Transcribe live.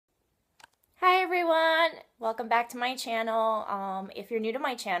everyone, welcome back to my channel. If you're new to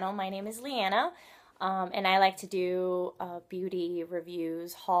my channel, my name is Liana, and I like to do beauty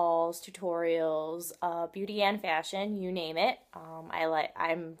reviews, hauls, tutorials, beauty and fashion, you name it.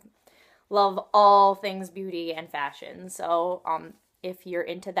 I love all things beauty and fashion, so if you're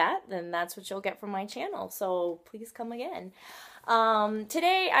into that, then that's what you'll get from my channel, so please come again.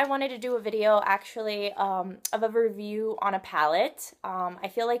 Today I wanted to do a video actually of a review on a palette. I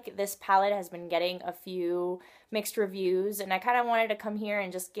feel like this palette has been getting a few mixed reviews, and I kind of wanted to come here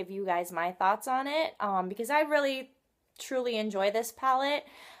and just give you guys my thoughts on it because I really truly enjoy this palette.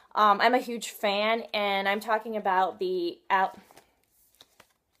 I'm a huge fan, and I'm talking about the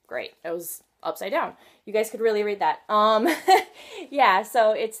great, it was upside down. You guys could really read that. Yeah,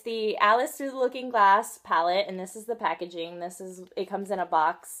 so it's the Alice Through the Looking Glass palette, and this is the packaging. It comes in a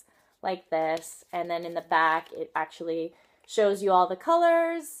box like this, and then in the back it actually shows you all the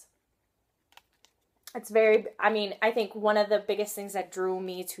colors. It's very, I think one of the biggest things that drew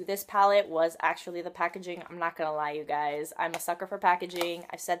me to this palette was actually the packaging. I'm not gonna lie, you guys. I'm a sucker for packaging.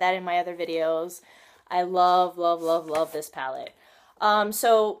 I've said that in my other videos. I love, love, love, love this palette. I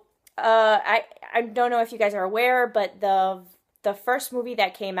don't know if you guys are aware, but the first movie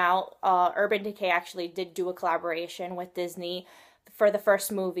that came out, Urban Decay actually did do a collaboration with Disney for the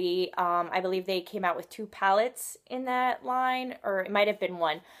first movie. I believe they came out with 2 palettes in that line, or it might have been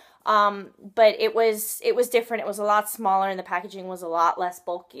 1. But it was different. It was a lot smaller, and the packaging was a lot less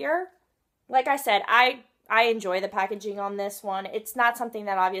bulkier. Like I said, I enjoy the packaging on this one. It's not something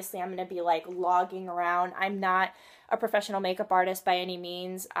that obviously I'm going to be like logging around. I'm not a professional makeup artist by any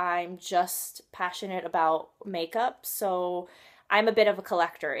means. I'm just passionate about makeup, so I'm a bit of a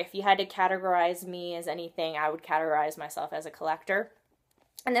collector. If you had to categorize me as anything, I would categorize myself as a collector.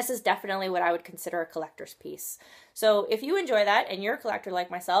 And this is definitely what I would consider a collector's piece. So if you enjoy that and you're a collector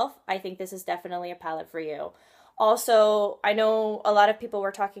like myself, I think this is definitely a palette for you. Also, I know a lot of people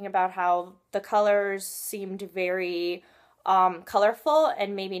were talking about how the colors seemed very colorful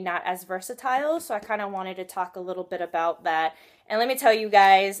and maybe not as versatile, so I kind of wanted to talk a little bit about that. And let me tell you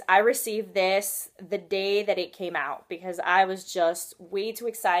guys, I received this the day that it came out because I was just way too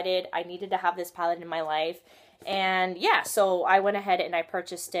excited. I needed to have this palette in my life, and yeah, so I went ahead and I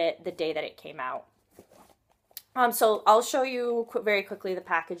purchased it the day that it came out. So I'll show you very quickly the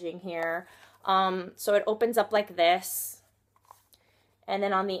packaging here. So it opens up like this. And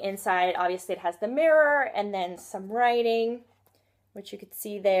then on the inside, obviously it has the mirror and then some writing, which you could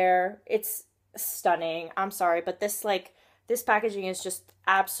see there. It's stunning. I'm sorry, but this packaging is just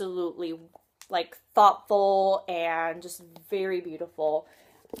absolutely like thoughtful and just very beautiful.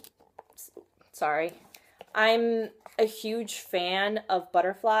 Sorry. I'm a huge fan of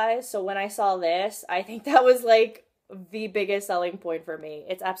butterflies, so when I saw this, I think that was like the biggest selling point for me.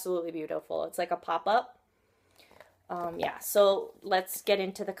 It's absolutely beautiful. It's like a pop-up. Yeah, so let's get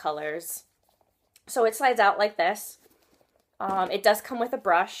into the colors. So it slides out like this. It does come with a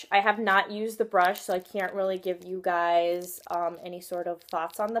brush. I have not used the brush, so I can't really give you guys any sort of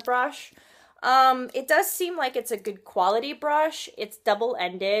thoughts on the brush. It does seem like it's a good quality brush. It's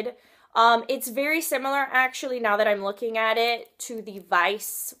double-ended. It's very similar, actually, now that I'm looking at it, to the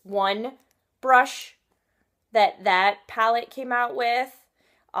Vice 1 brush that palette came out with.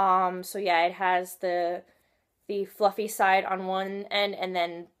 So yeah, it has the fluffy side on one end and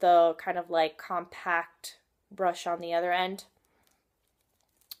then the kind of like compact brush on the other end.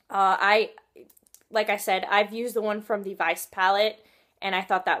 Like I said, I've used the one from the Vice palette, and I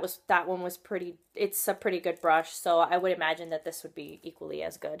thought that one was it's a pretty good brush, so I would imagine that this would be equally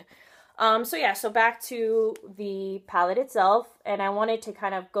as good. So yeah, so back to the palette itself, and I wanted to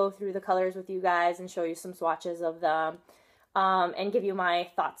kind of go through the colors with you guys and show you some swatches of them. And give you my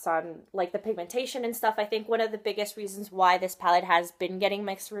thoughts on like the pigmentation and stuff. I think one of the biggest reasons why this palette has been getting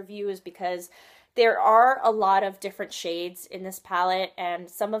mixed reviews is because there are a lot of different shades in this palette, and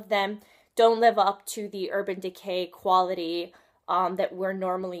some of them don't live up to the Urban Decay quality that we're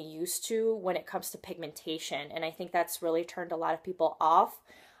normally used to when it comes to pigmentation, and I think that's really turned a lot of people off.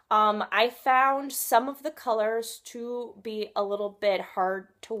 I found some of the colors to be a little bit hard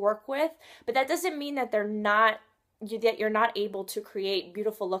to work with, but that doesn't mean that you're not able to create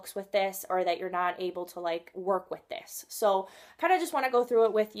beautiful looks with this, or that you're not able to like work with this. So kind of just want to go through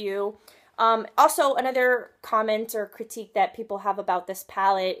it with you. Also, another comment or critique that people have about this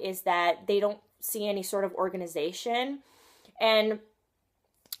palette is that they don't see any sort of organization, and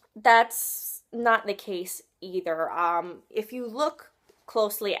that's not the case either. If you look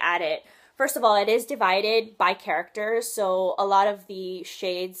closely at it, first of all, it is divided by characters, so a lot of the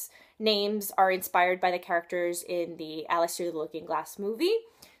shades names are inspired by the characters in the Alice Through the Looking Glass movie.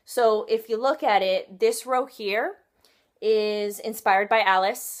 So if you look at it, this row here is inspired by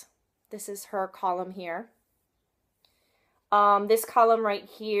Alice. This is her column here. This column right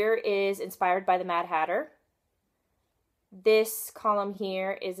here is inspired by the Mad Hatter. This column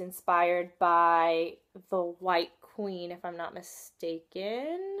here is inspired by the White Queen, if I'm not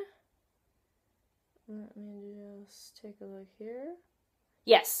mistaken. Let me just take a look here.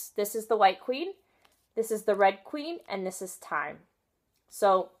 Yes, this is the White Queen. This is the Red Queen, and this is Time.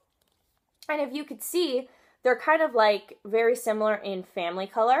 So, and if you could see, they're kind of like very similar in family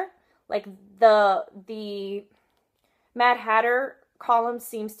color. Like the Mad Hatter column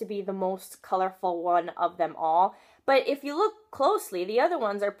seems to be the most colorful one of them all. But if you look closely, the other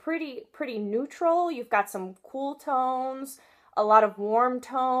ones are pretty neutral. You've got some cool tones, a lot of warm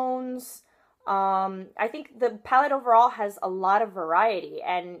tones. I think the palette overall has a lot of variety,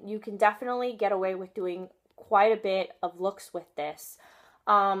 and you can definitely get away with doing quite a bit of looks with this.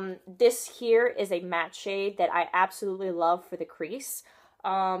 This here is a matte shade that I absolutely love for the crease.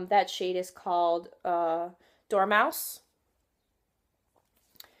 That shade is called Dormouse.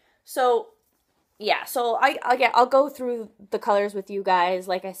 So yeah, so I'll go through the colors with you guys.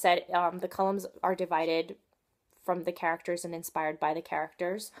 Like I said, the columns are divided from the characters and inspired by the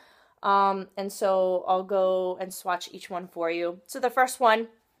characters. And so I'll go and swatch each one for you. So the first one,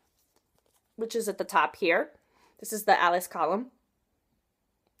 which is at the top here, this is the Alice column,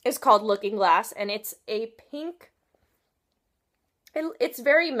 is called Looking Glass, and it's a pink. It's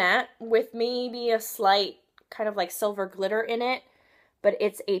very matte with maybe a slight kind of like silver glitter in it, but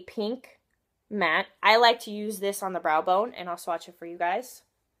it's a pink matte. I like to use this on the brow bone, and I'll swatch it for you guys.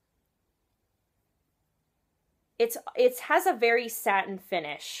 It has a very satin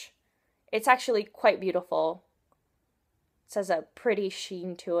finish. It's actually quite beautiful. It has a pretty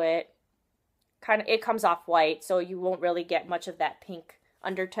sheen to it. It comes off white, so you won't really get much of that pink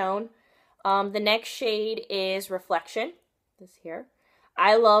undertone. The next shade is Reflection. This here.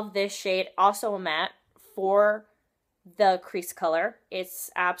 I love this shade, also a matte, for the crease color. It's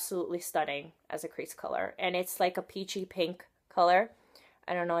absolutely stunning as a crease color, and it's like a peachy pink color.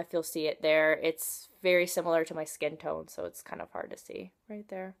 I don't know if you'll see it there. It's very similar to my skin tone, so it's kind of hard to see right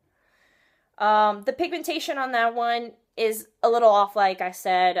there. The pigmentation on that one is a little off, like I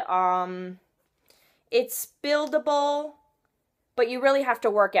said. It's buildable, but you really have to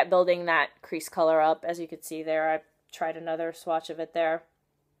work at building that crease color up, as you can see there. I tried another swatch of it there.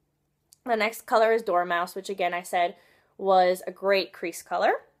 The next color is Dormouse, which again I said was a great crease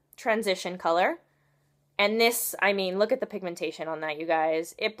color, transition color. And this, I mean, look at the pigmentation on that, you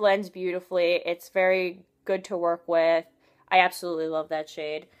guys. It blends beautifully. It's very good to work with. I absolutely love that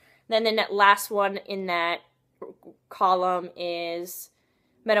shade. Then the last one in that column is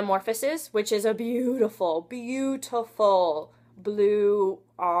Metamorphosis, which is a beautiful, beautiful blue,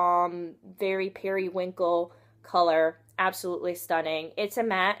 very periwinkle color. Absolutely stunning. It's a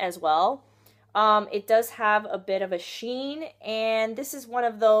matte as well. It does have a bit of a sheen, and this is one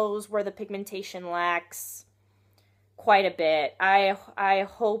of those where the pigmentation lacks quite a bit. I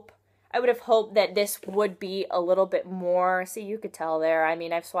would have hoped that this would be a little bit more. See, you could tell there. I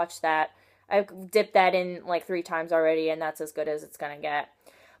mean, I've swatched that. I've dipped that in like 3 times already, and that's as good as it's gonna get.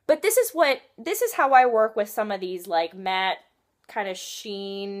 But this is how I work with some of these like matte, kind of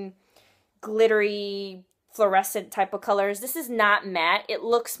sheen, glittery, fluorescent type of colors. This is not matte. It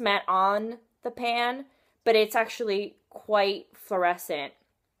looks matte on the pan, but it's actually quite fluorescent.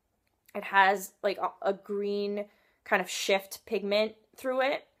 It has like a green kind of shift pigment through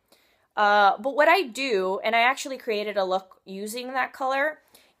it. But what I do, and I actually created a look using that color,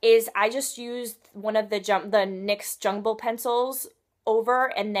 is I just used one of the NYX Jumbo pencils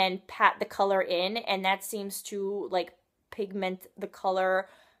over and then pat the color in, and that seems to like pigment the color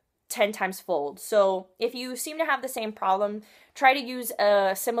 10 times fold. So if you seem to have the same problem, try to use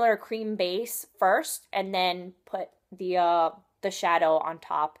a similar cream base first and then put the shadow on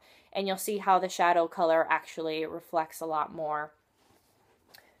top, and you'll see how the shadow color actually reflects a lot more.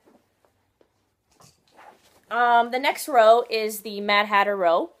 The next row is the Mad Hatter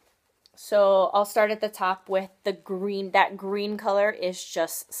row. So I'll start at the top with the green. That green color is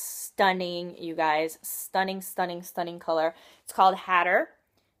just stunning, you guys. Stunning, stunning, stunning color. It's called Hatter,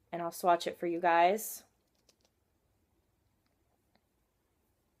 and I'll swatch it for you guys.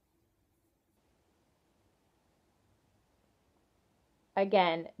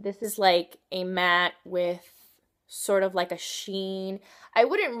 Again, this is like a matte with sort of like a sheen. I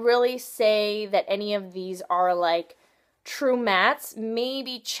wouldn't really say that any of these are like true mattes.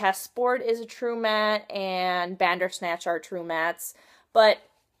 Maybe Chessboard is a true matte and Bandersnatch are true mattes. But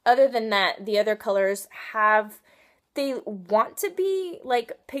other than that, the other colors have they want to be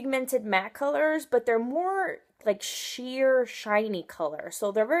like pigmented matte colors, but they're more like sheer shiny color,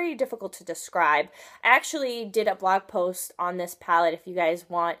 so they're very difficult to describe. I actually did a blog post on this palette if you guys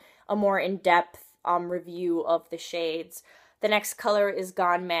want a more in-depth review of the shades. The next color is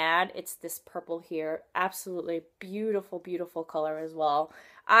Gone Mad. It's this purple here. Absolutely beautiful, beautiful color as well.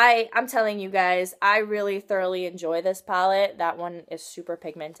 I'm telling you guys, I really thoroughly enjoy this palette. That one is super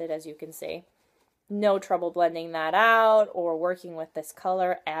pigmented, as you can see. No trouble blending that out or working with this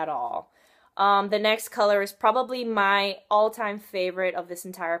color at all. The next color is probably my all-time favorite of this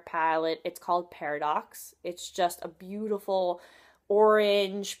entire palette. It's called Paradox. It's just a beautiful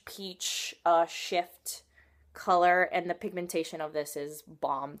orange peach shift color, and the pigmentation of this is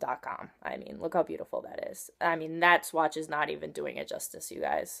bomb.com. I mean, look how beautiful that is. I mean, that swatch is not even doing it justice, you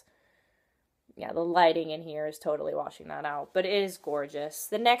guys. Yeah, the lighting in here is totally washing that out, but it is gorgeous.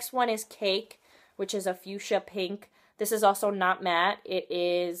 The next one is Cake, which is a fuchsia pink. This is also not matte. It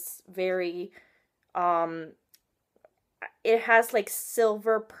is very, it has like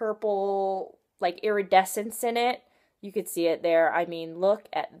silver purple, like iridescence in it. You could see it there. I mean, look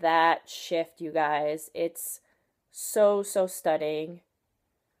at that shift, you guys. It's so, so stunning.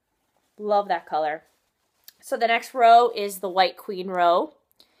 Love that color. So the next row is the White Queen row.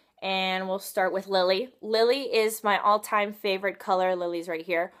 And we'll start with Lily. Lily is my all-time favorite color. Lily's right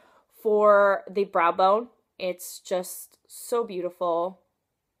here. For the brow bone. It's just so beautiful.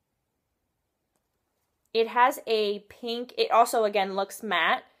 It has a pink. It also, again, looks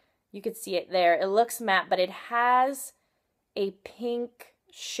matte. You could see it there. It looks matte, but it has a pink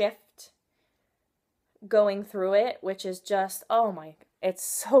shift going through it, which is just, oh my, it's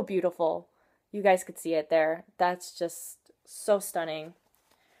so beautiful. You guys could see it there. That's just so stunning.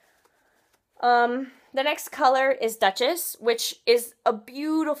 The next color is Duchess, which is a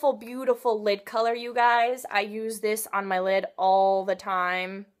beautiful, beautiful lid color, you guys. I use this on my lid all the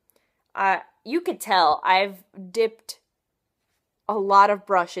time. You could tell I've dipped a lot of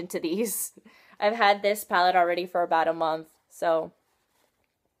brush into these. I've had this palette already for about a month, so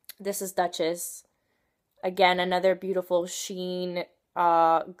this is Duchess. Again, another beautiful sheen,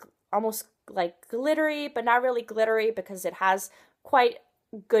 almost like glittery, but not really glittery because it has quite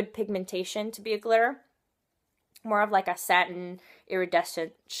good pigmentation to be a glitter. More of like a satin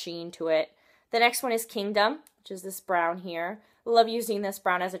iridescent sheen to it. The next one is Kingdom, which is this brown here. Love using this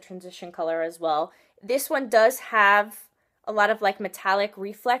brown as a transition color as well. This one does have a lot of like metallic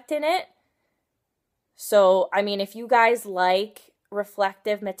reflect in it. So, I mean, if you guys like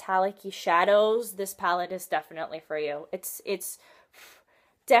reflective metallic-y shadows, this palette is definitely for you. It's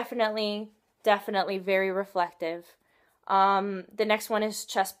definitely very reflective. The next one is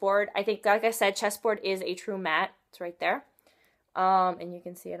Chessboard. I think, like I said, Chessboard is a true matte. It's right there. And you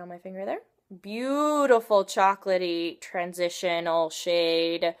can see it on my finger there. Beautiful chocolatey transitional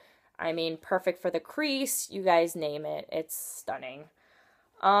shade. I mean, perfect for the crease. You guys name it. It's stunning.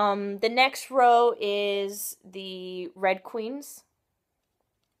 The next row is the Red Queens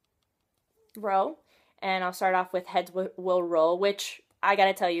row. And I'll start off with Heads Will Roll, which I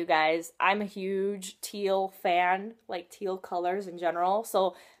gotta tell you guys, I'm a huge teal fan, like teal colors in general.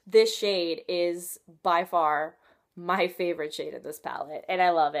 So this shade is by far my favorite shade of this palette, and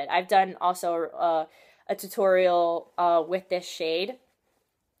I love it. I've done also a tutorial with this shade.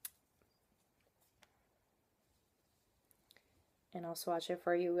 And I'll swatch it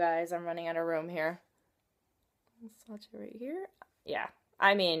for you guys. I'm running out of room here. I'll swatch it right here. Yeah,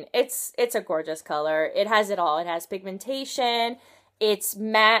 I mean, it's a gorgeous color. It has it all. It has pigmentation. It's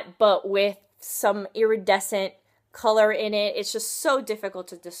matte, but with some iridescent color in it. It's just so difficult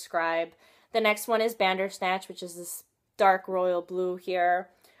to describe. The next one is Bandersnatch, which is this dark royal blue here.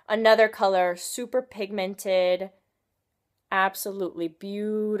 Another color, super pigmented. Absolutely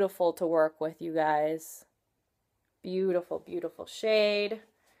beautiful to work with, you guys. Beautiful, beautiful shade.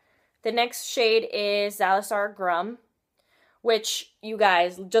 The next shade is Zalazar Grum, which, you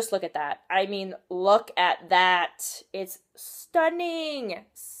guys, just look at that. I mean, look at that. It's stunning.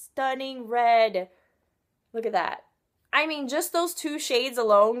 Stunning red. Look at that. I mean, just those two shades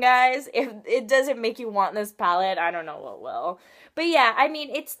alone, guys, if it doesn't make you want this palette, I don't know what will. But yeah, I mean,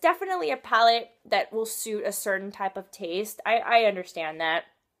 it's definitely a palette that will suit a certain type of taste. I understand that.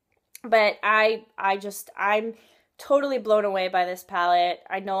 But I'm totally blown away by this palette.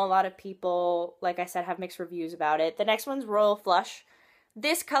 I know a lot of people, like I said, have mixed reviews about it. The next one's Royal Flush.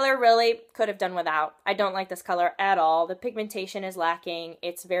 This color really could have done without. I don't like this color at all. The pigmentation is lacking.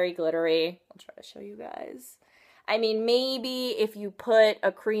 It's very glittery. I'll try to show you guys. I mean, maybe if you put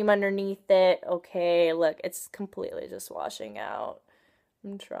a cream underneath it, okay, look, it's completely just washing out.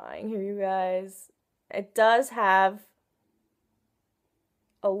 I'm trying here, you guys. It does have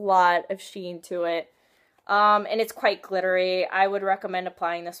a lot of sheen to it. And it's quite glittery. I would recommend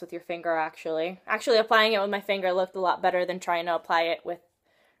applying this with your finger, actually. Actually, applying it with my finger looked a lot better than trying to apply it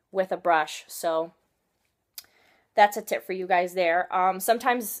with a brush. So that's a tip for you guys there.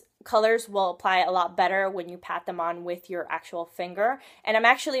 Sometimes colors will apply a lot better when you pat them on with your actual finger. And I'm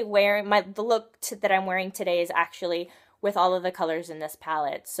actually wearing, the look that I'm wearing today is actually with all of the colors in this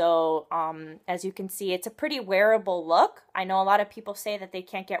palette. So as you can see, it's a pretty wearable look. I know a lot of people say that they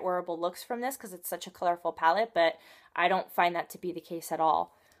can't get wearable looks from this because it's such a colorful palette, but I don't find that to be the case at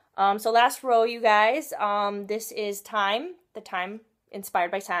all. So last row, you guys, this is Time, the Time, inspired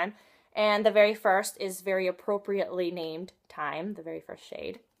by Time. And the very first is very appropriately named Time, the very first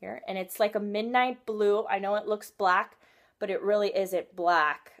shade here. And it's like a midnight blue. I know it looks black, but it really isn't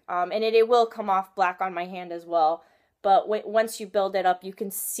black. And it will come off black on my hand as well. But once you build it up, you can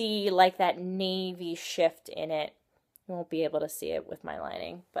see like that navy shift in it. You won't be able to see it with my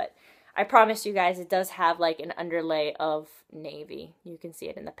lighting, but I promise you guys it does have like an underlay of navy. You can see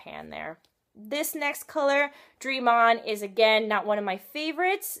it in the pan there. This next color, Dream On, is again not one of my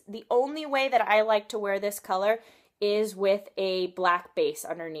favorites. The only way that I like to wear this color is with a black base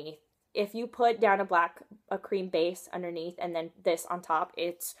underneath. If you put down a cream base underneath and then this on top,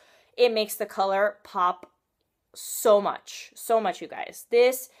 it makes the color pop so much, you guys.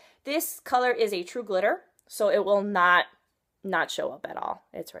 This color is a true glitter, so it will not show up at all.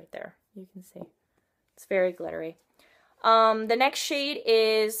 It's right there. You can see. It's very glittery. The next shade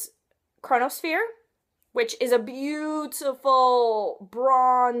is Chronosphere, which is a beautiful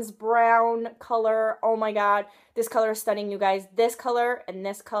bronze brown color. Oh my god, this color is stunning, you guys. This color and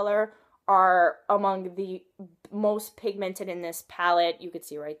this color are among the most pigmented in this palette. You could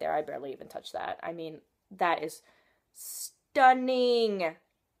see right there. I barely even touched that. I mean, that is stunning.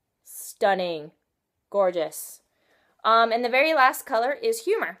 Stunning. Gorgeous. And the very last color is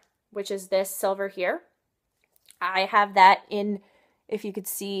Humor, which is this silver here. I have that in, if you could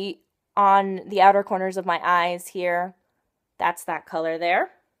see on the outer corners of my eyes here, that's that color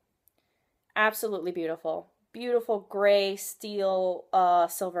there. Absolutely beautiful. Beautiful gray, steel,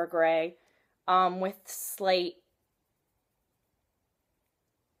 silver gray, with slate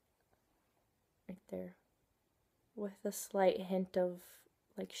right there, with a slight hint of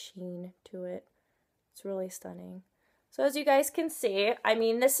like sheen to it. It's really stunning. So as you guys can see, I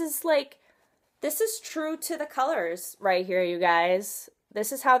mean, this is true to the colors right here, you guys.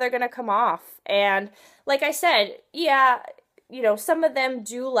 This is how they're gonna come off. And like I said, yeah, you know, some of them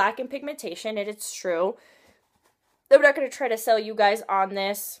do lack in pigmentation, and it's true. I'm not gonna try to sell you guys on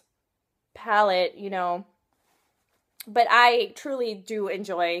this palette, you know, but I truly do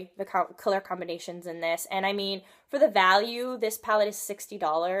enjoy the color combinations in this. And I mean, for the value, this palette is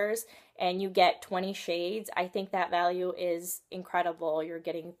 $60 and you get 20 shades. I think that value is incredible. You're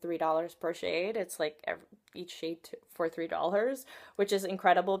getting $3 per shade. It's like each shade for $3, which is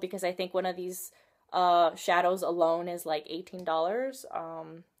incredible because I think one of these shadows alone is like $18.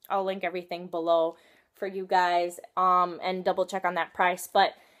 I'll link everything below for you guys and double check on that price.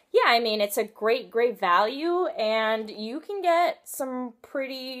 But yeah, I mean, it's a great value, and you can get some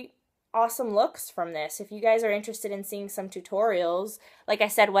pretty awesome looks from this. If you guys are interested in seeing some tutorials, like I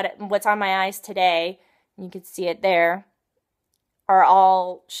said, what's on my eyes today, you can see it there, are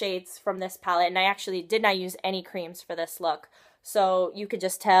all shades from this palette, and I actually did not use any creams for this look, so you could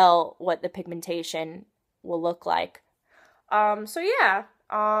just tell what the pigmentation will look like. So yeah.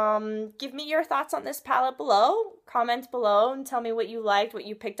 Give me your thoughts on this palette below. Comment below and tell me what you liked, what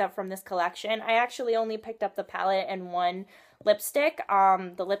you picked up from this collection. I actually only picked up the palette and one lipstick,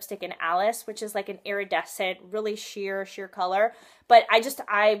 the lipstick in Alice, which is like an iridescent, really sheer color. But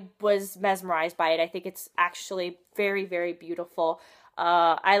I was mesmerized by it. I think it's actually very, very beautiful.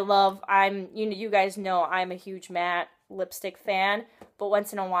 You guys know I'm a huge matte lipstick fan, but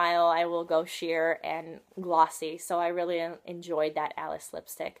once in a while I will go sheer and glossy, so I really enjoyed that Alice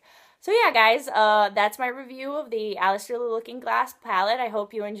lipstick. So yeah, guys, that's my review of the Alice Through the Looking Glass palette. I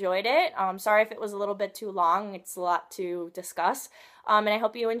hope you enjoyed it. Sorry if it was a little bit too long. It's a lot to discuss, and I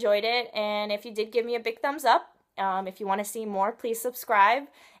hope you enjoyed it. And if you did, give me a big thumbs up. If you want to see more, please subscribe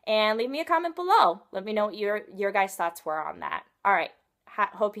and leave me a comment below. Let me know what your guys' thoughts were on that. All right,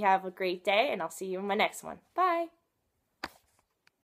 hope you have a great day, and I'll see you in my next one. Bye.